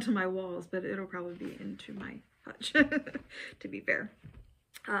draw into my walls, but it'll probably be into my hutch to be fair.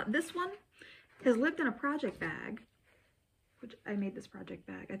 This one has lived in a project bag, which I made this project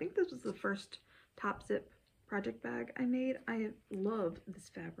bag. I think this was the first top zip project bag I made. I love this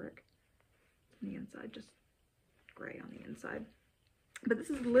fabric on the inside, just gray on the inside. But this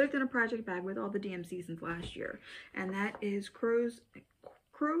has lived in a project bag with all the DMC since last year, and that is Crows,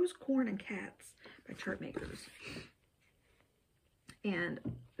 Corn, and Cats by Chartmakers. And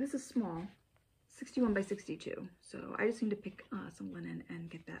this is small, 61 by 62. So I just need to pick some linen and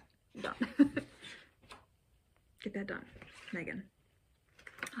get that done. Get that done, Megan.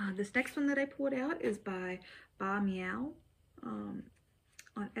 This next one that I pulled out is by Ba Meow on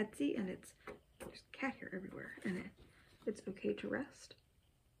Etsy, and there's cat hair everywhere, and it's okay to rest.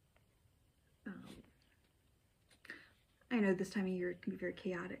 I know this time of year it can be very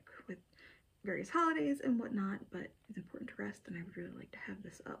chaotic with various holidays and whatnot, but it's important to rest, and I would really like to have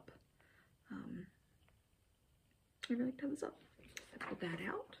this up. I really like to have this up. I pulled that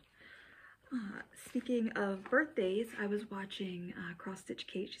out. Speaking of birthdays, I was watching Cross Stitch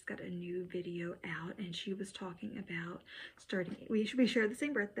Cait. She's got a new video out, and she was talking about starting, we share the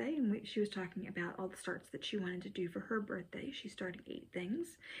same birthday, and she was talking about all the starts that she wanted to do for her birthday. She's starting 8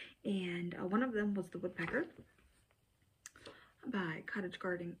 things, and one of them was the woodpecker by Cottage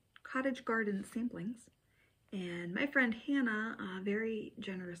Garden Samplings. And my friend Hannah very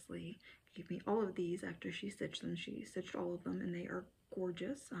generously gave me all of these after she stitched them. She stitched all of them, and they are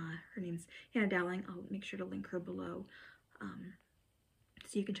gorgeous. Her name's Hannah Dowling. I'll make sure to link her below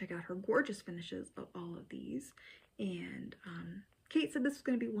so you can check out her gorgeous finishes of all of these. And Cait said this was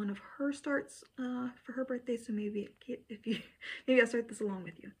going to be one of her starts for her birthday, so maybe Cait, maybe I'll start this along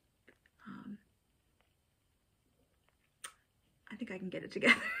with you. I think I can get it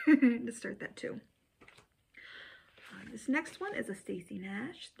together to start that too. This next one is a Stacy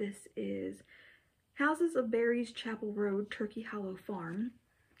Nash. This is Houses of Berries, Chapel Road, Turkey Hollow Farm.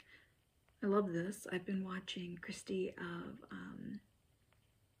 I love this. I've been watching Kristy of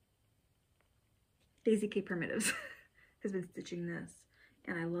Daisy K Primitives has been stitching this,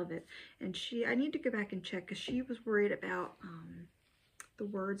 and I love it. And I need to go back and check, because she was worried about the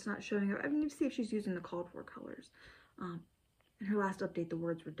words not showing up. I need to see if she's using the called for colors. In her last update, the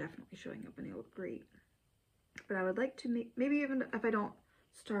words were definitely showing up, and they look great. But I would like to make, maybe even if I don't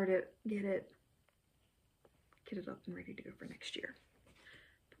start it, get it up and ready to go for next year.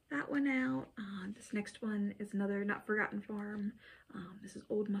 Put that one out. This next one is another Not Forgotten Farm. This is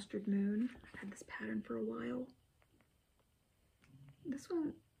Old Mustard Moon. I've had this pattern for a while. This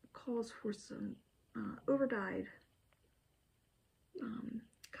one calls for some overdyed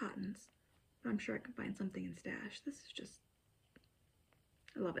cottons, but I'm sure I can find something in stash. This is just,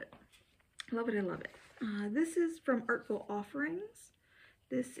 I love it. I love it, I love it. This is from Artful Offerings.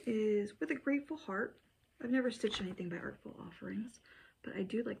 This is With a Grateful Heart. I've never stitched anything by Artful Offerings, but I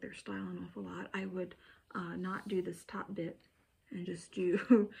do like their style an awful lot. I would not do this top bit and just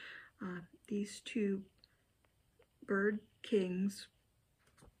do these 2 bird kings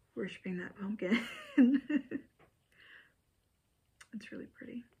worshiping that pumpkin. It's really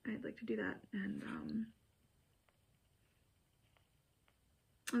pretty. I'd like to do that. And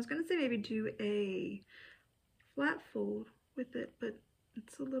I was going to say maybe do a flat fold with it, but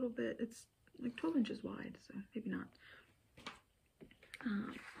it's a little bit, it's like 12 inches wide, so maybe not.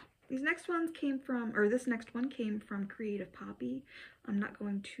 These next ones came from, or this next one came from Creative Poppy. I'm not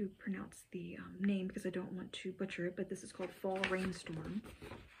going to pronounce the name because I don't want to butcher it, but this is called Fall Rainstorm.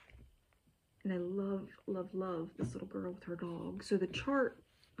 And I love, love, love this little girl with her dog. So the chart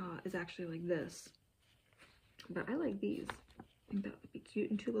is actually like this, but I like these. I think that would be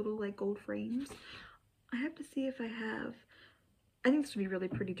cute in 2 little like gold frames. I have to see if I have, I think this would be really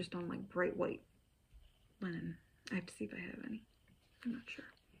pretty just on like bright white linen. I have to see if I have any. I'm not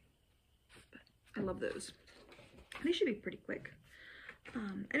sure, but I love those. They should be pretty quick.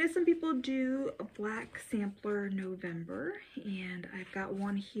 I know some people do a black sampler November, and I've got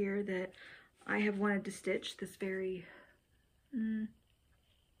one here that I have wanted to stitch. This very, I'm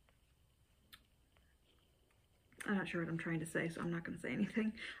not sure what I'm trying to say, so I'm not going to say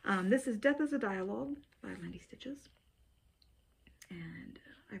anything. This is Death is a Dialogue by Lindy Stitches. And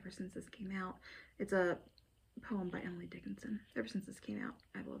ever since this came out, it's a poem by Emily Dickinson. Ever since this came out,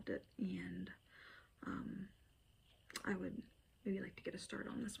 I've loved it, and I would maybe like to get a start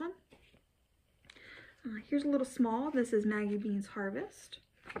on this one. Here's a little small. This is Maggie Bean's Harvest.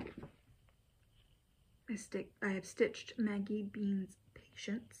 I have stitched Maggie Bean's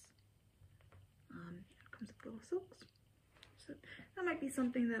Patience. It comes with little silks. So that might be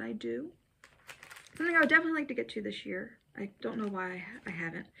something that I do. Something I would definitely like to get to this year, I don't know why I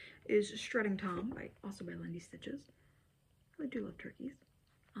haven't, is Shredding Tom, also by Lindy Stitches. I do love turkeys.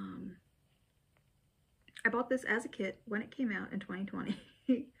 I bought this as a kit when it came out in 2020,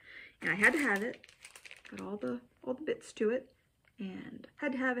 and I had to have it. Got all the bits to it, and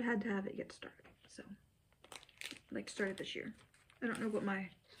had to have it get started. So, like, started this year. I don't know what my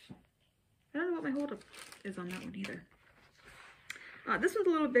holdup is on that one either. This one's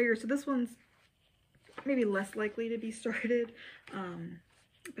a little bigger, so this one's maybe less likely to be started.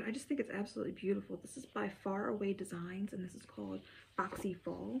 But I just think it's absolutely beautiful. This is by Far Away Designs, and this is called Boxy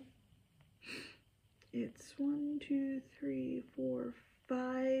Fall. It's 1, 2, 3, 4,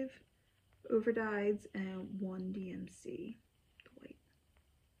 5 overdyes and 1 DMC white.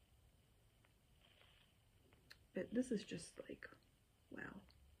 But this is just like, wow.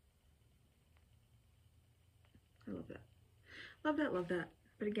 I love that. Love that, love that.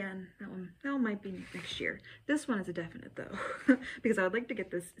 But again, that one might be next year. This one is a definite though, because I would like to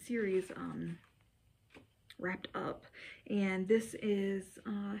get this series wrapped up. And this is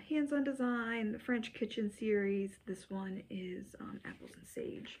Hands-on Design, the French Kitchen series. This one is Apples and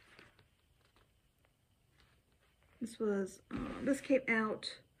Sage. This came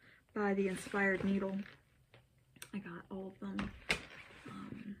out by the Inspired Needle. I got all of them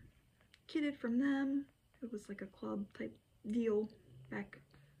kitted from them. It was like a club type deal back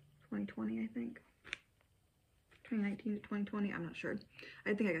 2020, I think. 2019 to 2020, I'm not sure.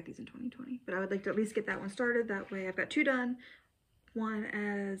 I think I got these in 2020, but I would like to at least get that one started. That way I've got 2 done, 1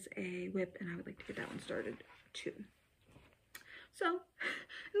 as a whip, and I would like to get that one started too. So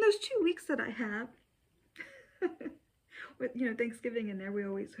in those 2 weeks that I have, with, you know, Thanksgiving in there, we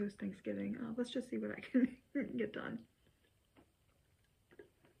always host Thanksgiving. Let's just see what I can get done.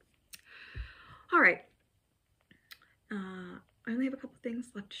 All right. I only have a couple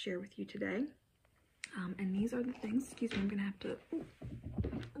things left to share with you today. And these are the things, excuse me, I'm gonna have to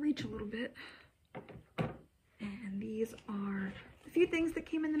reach a little bit. And these are a few things that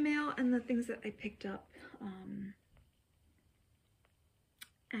came in the mail and the things that I picked up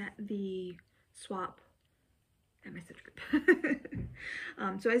at the swap at my stitch group.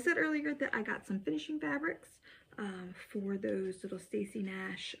 So I said earlier that I got some finishing fabrics for those little Stacy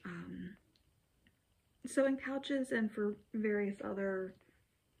Nash sewing pouches and for various other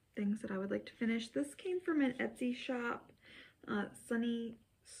things that I would like to finish. This came from an Etsy shop, Sunny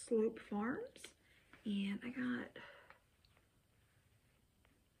Slope Farms, and I got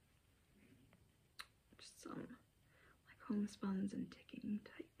just some like homespuns and ticking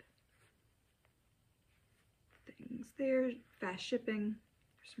type things there. Fast shipping.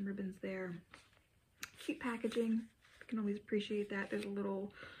 There's some ribbons there. Cute packaging. I can always appreciate that. There's a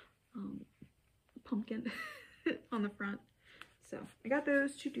little pumpkin on the front. So I got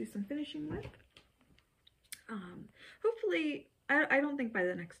those to do some finishing with. Hopefully, I don't think by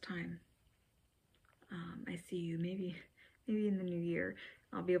the next time I see you, maybe in the new year,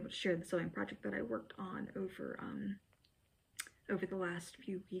 I'll be able to share the sewing project that I worked on over the last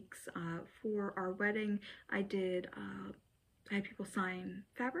few weeks. For our wedding, I had people sign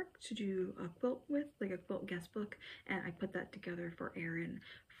fabric to do a quilt with, like a quilt guest book, and I put that together for Erin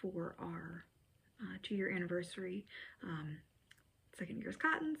for our 2-year anniversary. 2nd year's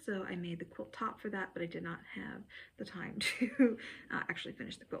cotton, so I made the quilt top for that, but I did not have the time to actually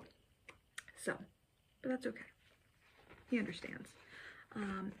finish the quilt. So, but that's okay. He understands.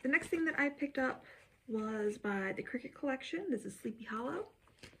 The next thing that I picked up was by the Cricut Collection. This is Sleepy Hollow.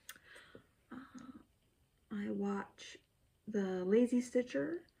 I watch the Lazy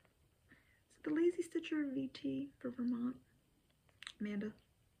Stitcher. Is it the Lazy Stitcher VT for Vermont? Amanda.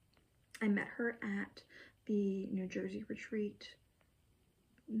 I met her at the New Jersey retreat.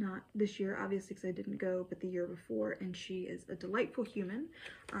 Not this year, obviously, because I didn't go, but the year before, and she is a delightful human,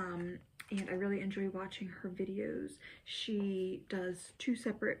 and I really enjoy watching her videos. She does 2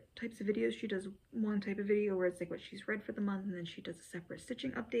 separate types of videos. She does one type of video where it's like what she's read for the month, and then she does a separate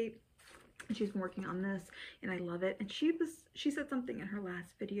stitching update, and she's been working on this, and I love it. And she said something in her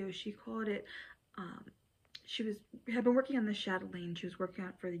last video. She called it, she had been working on the chatelaine. She was working on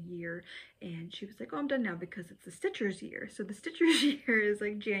it for the year, and she was like, oh, I'm done now because it's the Stitcher's year. So the Stitcher's year is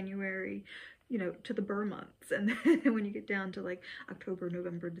like January, you know, to the burr months. And then when you get down to like October,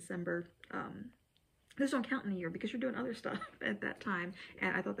 November, December, those don't count in the year because you're doing other stuff at that time.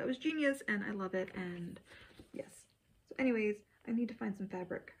 And I thought that was genius, and I love it. And yes. So anyways, I need to find some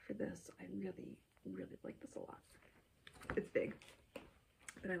fabric for this. I really, really like this a lot. It's big,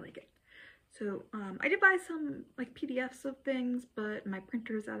 but I like it. So I did buy some like PDFs of things, but my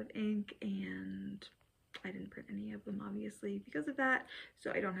printer is out of ink and I didn't print any of them obviously because of that,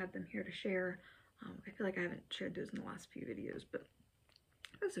 so I don't have them here to share. I feel like I haven't shared those in the last few videos, but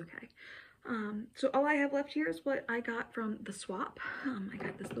that's okay. So all I have left here is what I got from the swap. I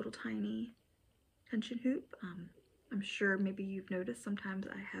got this little tiny tension hoop. I'm sure maybe you've noticed sometimes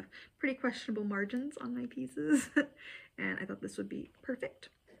I have pretty questionable margins on my pieces and I thought this would be perfect.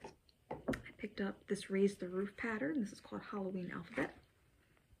 I picked up this Raise the Roof pattern. This is called Halloween Alphabet.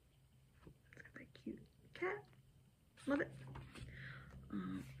 It's got that cute cat. Love it.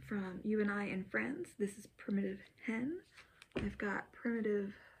 From You and I and Friends, this is Primitive Hen. I've got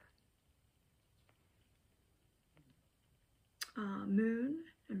Primitive Moon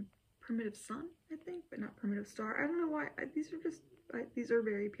and Primitive Sun, I think, but not Primitive Star. I don't know why. These are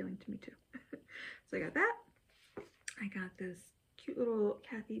very appealing to me too. So I got that. I got this cute little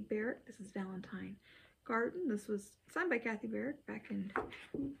Kathy Barrett. This is Valentine Garden. This was signed by Kathy Barrett back in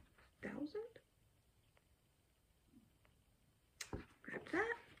 2000. Grab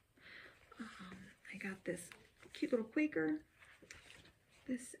that. I got this cute little Quaker.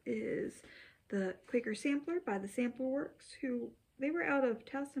 This is the Quaker Sampler by the Sampler Works, who they were out of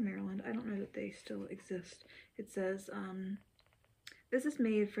Towson, Maryland. I don't know that they still exist. It says, this is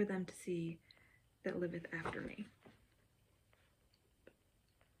made for them to see that liveth after me.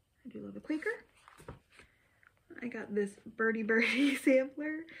 I do love a Quaker. I got this Birdie Birdie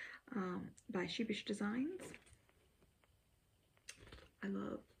sampler by Sheepish Designs. I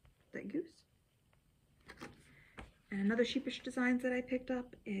love that goose. And another Sheepish Designs that I picked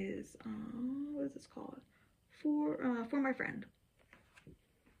up is, what is this called? For My Friend.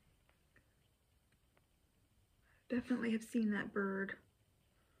 Definitely have seen that bird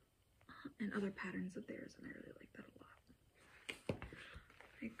and other patterns of theirs, and I really like that a lot.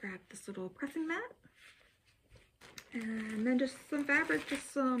 I grabbed this little pressing mat. And then just some fabric,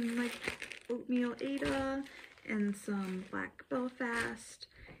 just some like oatmeal Ada and some black Belfast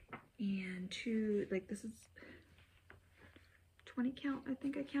and two, like this is 20 count, I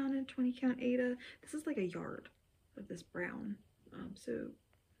think I counted, 20 count Ada. This is like a yard of this brown, so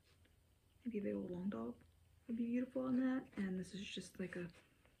maybe a big old long dog would be beautiful on that. And this is just like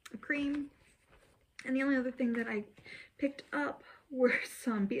a cream. And the only other thing that I picked up were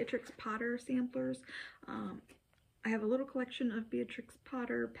some Beatrix Potter samplers. I have a little collection of Beatrix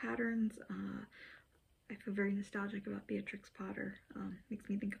Potter patterns. I feel very nostalgic about Beatrix Potter. Makes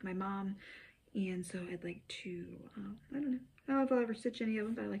me think of my mom. And so I'd like to, I don't know if I'll ever stitch any of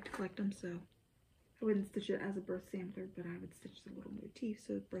them, but I like to collect them. So I wouldn't stitch it as a birth sampler, but I would stitch the little motif.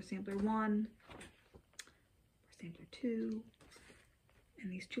 So birth sampler 1, birth sampler 2,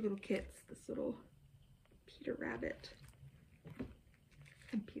 and these two little kits, this little Peter Rabbit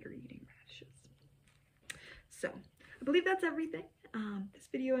and Peter eating radishes. So I believe that's everything. This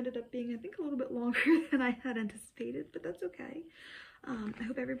video ended up being, I think, a little bit longer than I had anticipated, but that's okay. I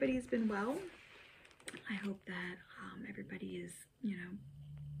hope everybody's been well. I hope that everybody is, you know,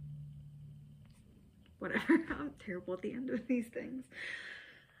 whatever. I'm terrible at the end of these things.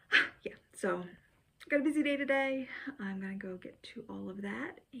 Yeah, so got a busy day today. I'm gonna go get to all of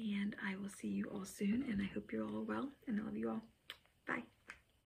that, and I will see you all soon, and I hope you're all well, and I love you all. Bye.